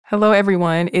Hello,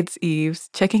 everyone. It's Eves,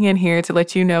 checking in here to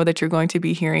let you know that you're going to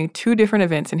be hearing two different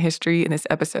events in history in this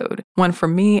episode, one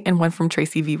from me and one from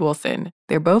Tracy V. Wilson.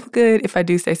 They're both good, if I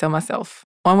do say so myself.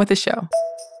 On with the show.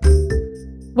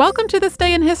 Welcome to This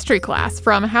Day in History class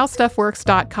from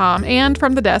HowStuffWorks.com and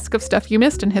from the desk of Stuff You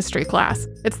Missed in History class.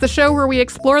 It's the show where we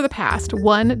explore the past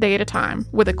one day at a time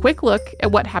with a quick look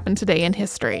at what happened today in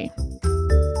history.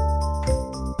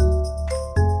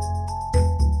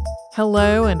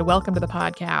 Hello and welcome to the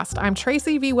podcast. I'm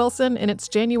Tracy V. Wilson and it's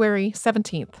January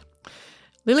 17th.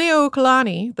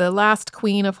 Lili'uokalani, the last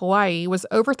queen of Hawaii, was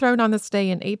overthrown on this day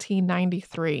in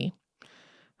 1893.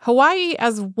 Hawaii,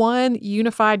 as one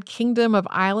unified kingdom of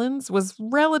islands, was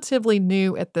relatively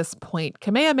new at this point.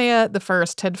 Kamehameha I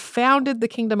had founded the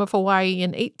Kingdom of Hawaii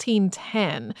in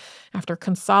 1810 after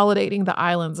consolidating the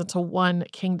islands into one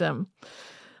kingdom.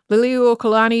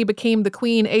 Lili'uokalani became the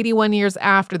queen 81 years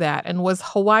after that and was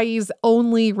Hawaii's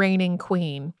only reigning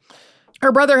queen.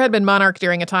 Her brother had been monarch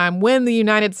during a time when the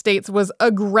United States was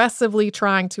aggressively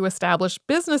trying to establish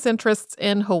business interests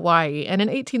in Hawaii. And in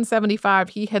 1875,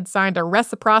 he had signed a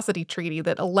reciprocity treaty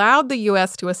that allowed the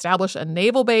U.S. to establish a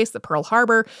naval base at Pearl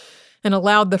Harbor and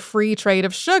allowed the free trade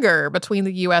of sugar between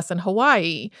the U.S. and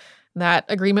Hawaii. That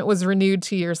agreement was renewed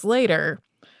 2 years later.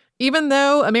 Even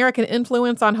though American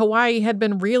influence on Hawaii had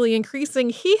been really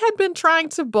increasing, he had been trying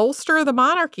to bolster the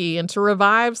monarchy and to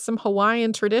revive some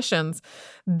Hawaiian traditions.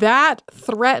 That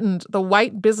threatened the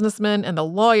white businessmen and the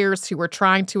lawyers who were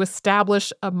trying to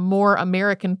establish a more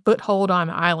American foothold on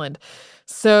the island.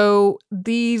 So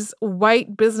these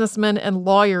white businessmen and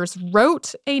lawyers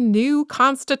wrote a new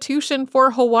constitution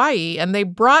for Hawaii, and they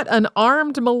brought an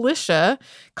armed militia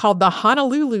called the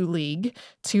Honolulu League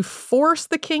to force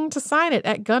the king to sign it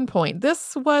at gunpoint.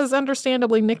 This was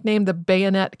understandably nicknamed the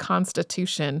Bayonet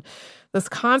Constitution. This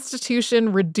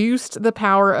constitution reduced the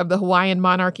power of the Hawaiian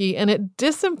monarchy, and it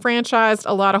disenfranchised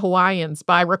a lot of Hawaiians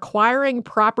by requiring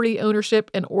property ownership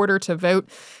in order to vote.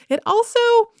 It also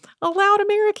allowed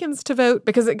Americans to vote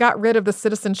because it got rid of the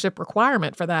citizenship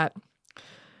requirement for that.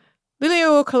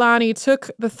 Lili'uokalani took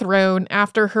the throne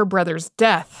after her brother's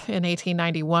death in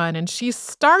 1891, and she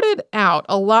started out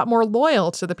a lot more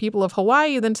loyal to the people of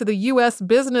Hawaii than to the U.S.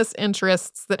 business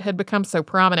interests that had become so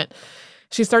prominent.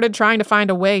 She started trying to find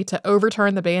a way to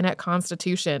overturn the Bayonet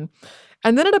Constitution.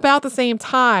 And then at about the same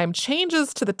time,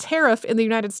 changes to the tariff in the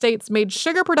United States made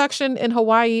sugar production in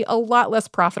Hawaii a lot less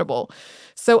profitable.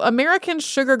 So American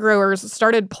sugar growers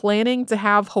started planning to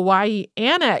have Hawaii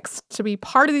annexed to be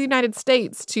part of the United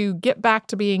States to get back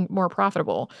to being more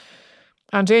profitable.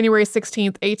 On January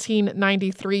 16th,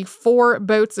 1893, 4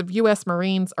 boats of U.S.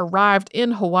 Marines arrived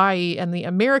in Hawaii, and the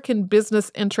American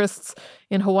business interests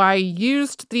in Hawaii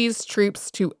used these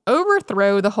troops to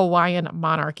overthrow the Hawaiian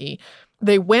monarchy.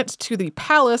 They went to the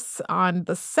palace on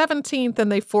the 17th,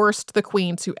 and they forced the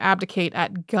queen to abdicate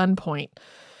at gunpoint.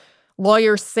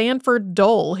 Lawyer Sanford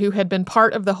Dole, who had been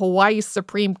part of the Hawaii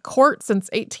Supreme Court since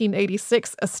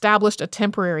 1886, established a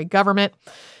temporary government.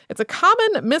 It's a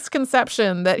common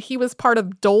misconception that he was part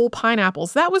of Dole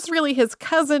Pineapples. That was really his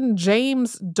cousin,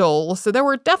 James Dole. So there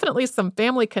were definitely some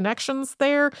family connections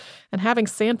there. And having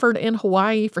Sanford in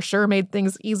Hawaii for sure made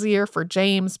things easier for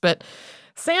James. But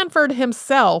Sanford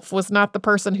himself was not the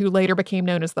person who later became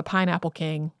known as the Pineapple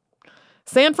King.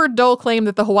 Sanford Dole claimed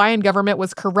that the Hawaiian government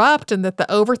was corrupt and that the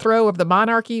overthrow of the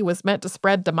monarchy was meant to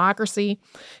spread democracy.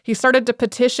 He started to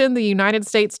petition the United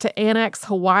States to annex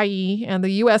Hawaii, and the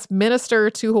U.S.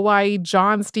 minister to Hawaii,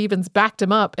 John Stevens, backed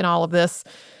him up in all of this.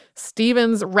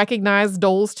 Stevens recognized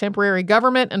Dole's temporary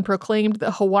government and proclaimed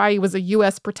that Hawaii was a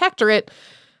U.S. protectorate.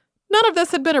 None of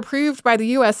this had been approved by the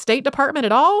U.S. State Department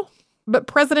at all. But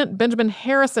President Benjamin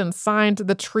Harrison signed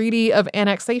the Treaty of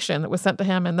Annexation that was sent to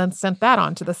him and then sent that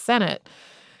on to the Senate.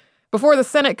 Before the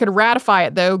Senate could ratify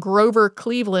it, though, Grover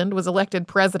Cleveland was elected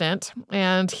president,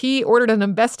 and he ordered an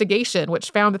investigation which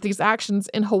found that these actions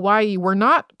in Hawaii were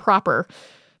not proper.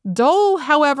 Dole,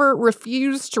 however,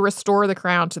 refused to restore the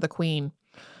crown to the queen.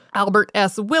 Albert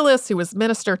S. Willis, who was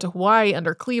minister to Hawaii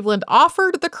under Cleveland,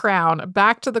 offered the crown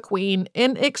back to the queen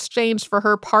in exchange for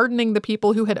her pardoning the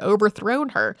people who had overthrown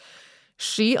her.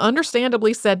 She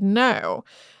understandably said no.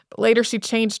 Later, she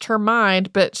changed her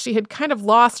mind, but she had kind of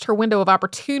lost her window of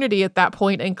opportunity at that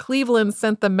point, and Cleveland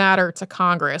sent the matter to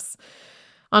Congress.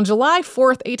 On July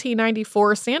 4th,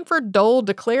 1894, Sanford Dole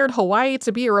declared Hawaii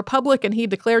to be a republic, and he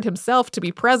declared himself to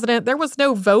be president. There was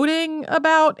no voting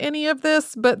about any of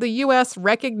this, but the U.S.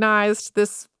 recognized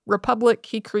this republic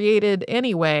he created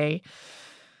anyway.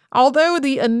 Although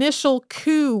the initial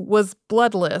coup was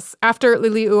bloodless, after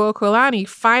Lili'uokalani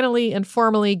finally and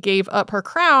formally gave up her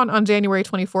crown on January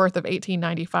 24th of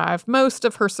 1895, most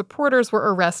of her supporters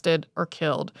were arrested or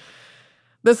killed.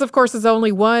 This, of course, is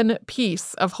only one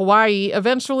piece of Hawaii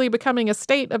eventually becoming a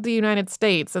state of the United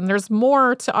States, and there's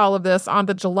more to all of this on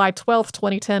the July 12th,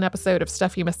 2010 episode of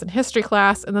Stuff You Missed in History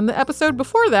Class, and then the episode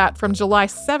before that from July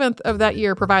 7th of that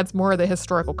year provides more of the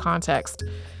historical context.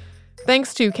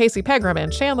 Thanks to Casey Pegram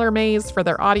and Chandler Mays for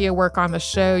their audio work on the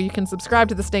show. You can subscribe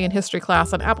to This Day in History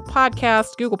Class on Apple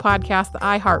Podcasts, Google Podcasts, the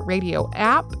iHeartRadio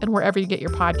app, and wherever you get your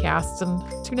podcasts.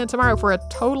 And tune in tomorrow for a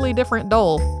totally different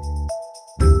Dole.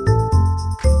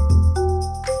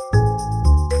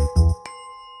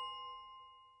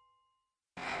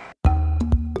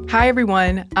 Hi,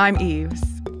 everyone. I'm Eves,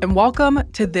 and welcome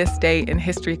to This Day in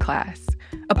History Class,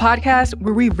 a podcast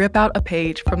where we rip out a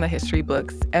page from the history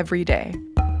books every day.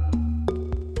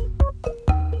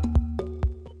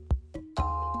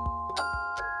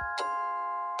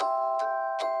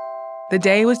 The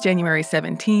day was January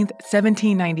 17th,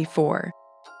 1794.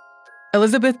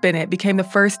 Elizabeth Bennet became the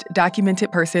first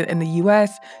documented person in the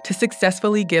U.S. to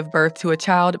successfully give birth to a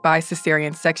child by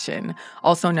cesarean section,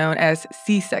 also known as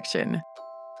C-section.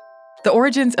 The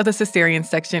origins of the cesarean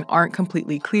section aren't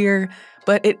completely clear,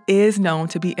 but it is known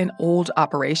to be an old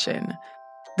operation.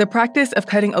 The practice of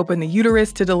cutting open the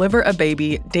uterus to deliver a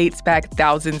baby dates back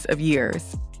thousands of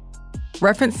years.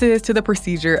 References to the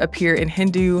procedure appear in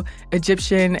Hindu,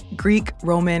 Egyptian, Greek,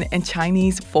 Roman, and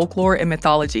Chinese folklore and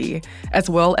mythology, as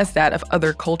well as that of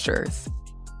other cultures.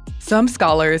 Some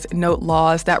scholars note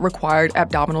laws that required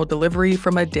abdominal delivery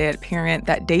from a dead parent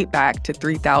that date back to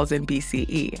 3000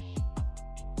 BCE.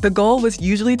 The goal was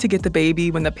usually to get the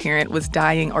baby when the parent was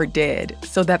dying or dead,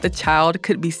 so that the child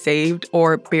could be saved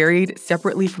or buried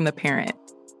separately from the parent.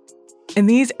 In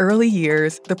these early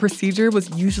years, the procedure was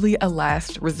usually a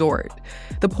last resort.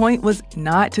 The point was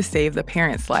not to save the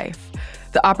parent's life.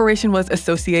 The operation was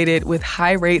associated with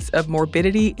high rates of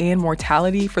morbidity and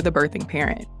mortality for the birthing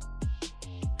parent.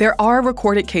 There are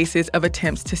recorded cases of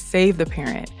attempts to save the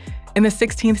parent. In the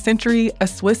 16th century, a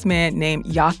Swiss man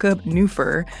named Jakob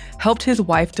Neuffer helped his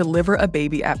wife deliver a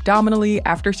baby abdominally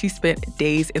after she spent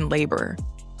days in labor.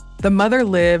 The mother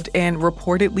lived and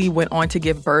reportedly went on to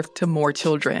give birth to more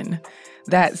children.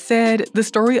 That said, the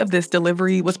story of this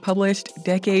delivery was published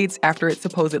decades after it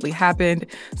supposedly happened,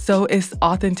 so its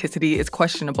authenticity is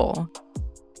questionable.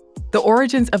 The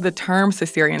origins of the term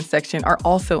cesarean section are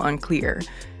also unclear.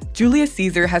 Julius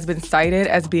Caesar has been cited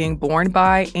as being born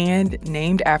by and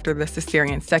named after the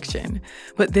cesarean section,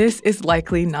 but this is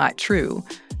likely not true.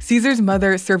 Caesar's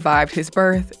mother survived his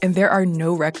birth, and there are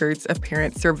no records of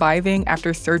parents surviving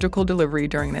after surgical delivery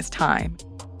during this time.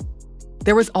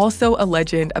 There was also a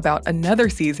legend about another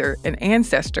Caesar, an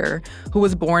ancestor, who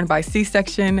was born by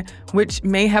C-section, which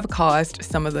may have caused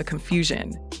some of the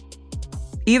confusion.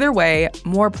 Either way,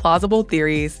 more plausible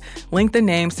theories link the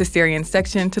name cesarean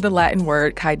section to the Latin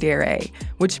word caedere,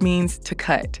 which means to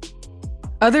cut.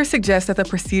 Others suggest that the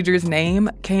procedure's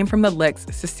name came from the lex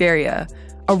caesarea,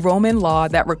 a Roman law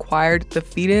that required the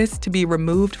fetus to be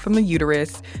removed from the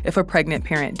uterus if a pregnant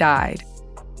parent died.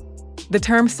 The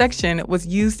term section was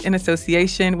used in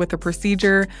association with the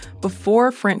procedure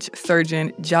before French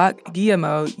surgeon Jacques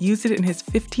Guillemot used it in his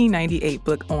 1598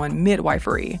 book on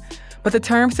midwifery. But the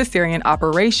term cesarean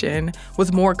operation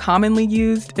was more commonly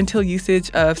used until usage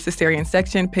of cesarean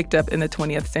section picked up in the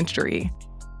 20th century.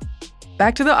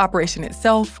 Back to the operation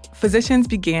itself, physicians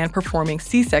began performing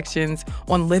C-sections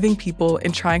on living people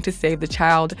and trying to save the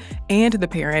child and the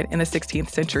parent in the 16th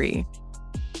century.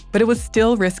 But it was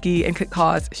still risky and could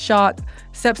cause shock,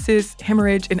 sepsis,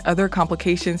 hemorrhage, and other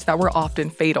complications that were often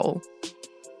fatal.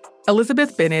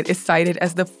 Elizabeth Bennet is cited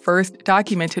as the first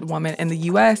documented woman in the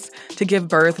U.S. to give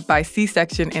birth by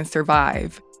C-section and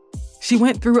survive. She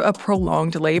went through a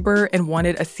prolonged labor and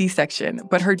wanted a C-section,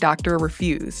 but her doctor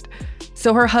refused.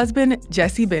 So her husband,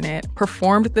 Jesse Bennet,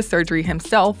 performed the surgery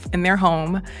himself in their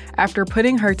home after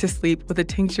putting her to sleep with a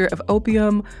tincture of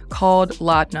opium called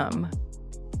laudanum.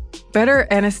 Better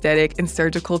anesthetic and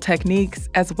surgical techniques,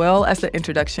 as well as the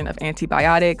introduction of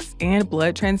antibiotics and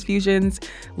blood transfusions,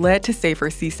 led to safer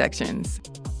C-sections.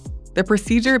 The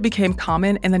procedure became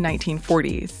common in the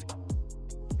 1940s.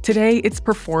 Today, it's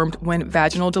performed when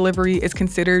vaginal delivery is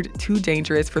considered too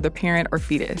dangerous for the parent or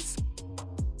fetus.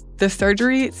 The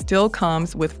surgery still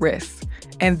comes with risks,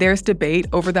 and there's debate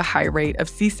over the high rate of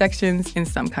C-sections in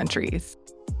some countries.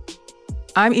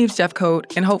 I'm Eve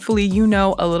Jeffcoat, and hopefully you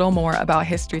know a little more about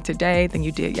history today than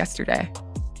you did yesterday.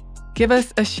 Give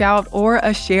us a shout or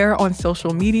a share on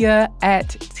social media at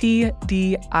TDIHC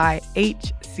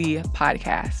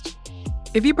Podcast.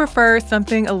 If you prefer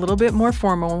something a little bit more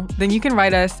formal, then you can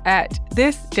write us at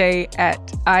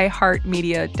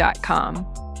thisday@iheartmedia.com.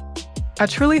 I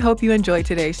truly hope you enjoyed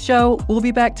today's show. We'll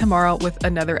be back tomorrow with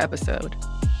another episode.